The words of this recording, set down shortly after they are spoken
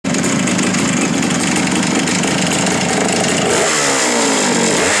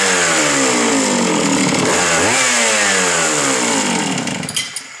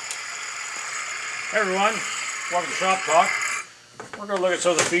everyone. Welcome to Shop Talk. We're going to look at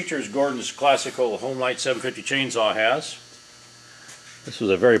some of the features Gordon's classical Homelite 750 chainsaw has. This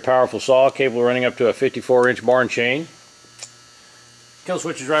was a very powerful saw, capable of running up to a 54-inch barn chain. Kill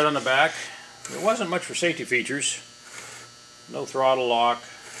switch is right on the back. There wasn't much for safety features. No throttle lock,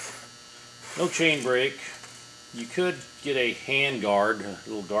 no chain brake. You could get a hand guard, a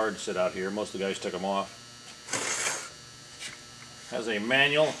little guard sit out here. Most of the guys took them off. Has a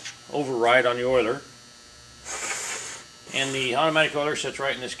manual override on the oiler. And the automatic oiler sits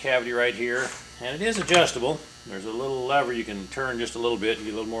right in this cavity right here. And it is adjustable. There's a little lever you can turn just a little bit and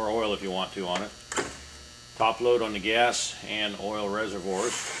get a little more oil if you want to on it. Top load on the gas and oil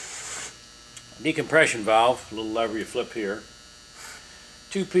reservoirs. Decompression valve, a little lever you flip here.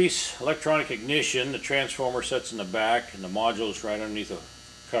 Two-piece electronic ignition. The transformer sits in the back and the module is right underneath the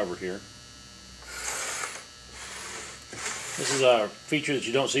cover here. This is a feature that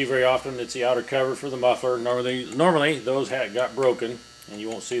you don't see very often. It's the outer cover for the muffler. Normally those got broken and you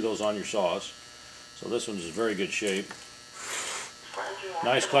won't see those on your saws. So this one's in very good shape.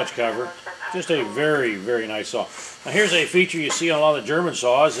 Nice clutch cover. Just a very, very nice saw. Now here's a feature you see on a lot of the German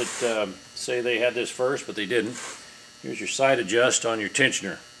saws that say they had this first, but they didn't. Here's your side adjust on your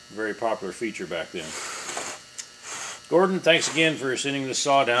tensioner. Very popular feature back then. Gordon, thanks again for sending this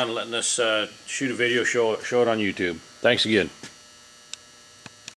saw down and letting us shoot a video, show it on YouTube. Thanks again.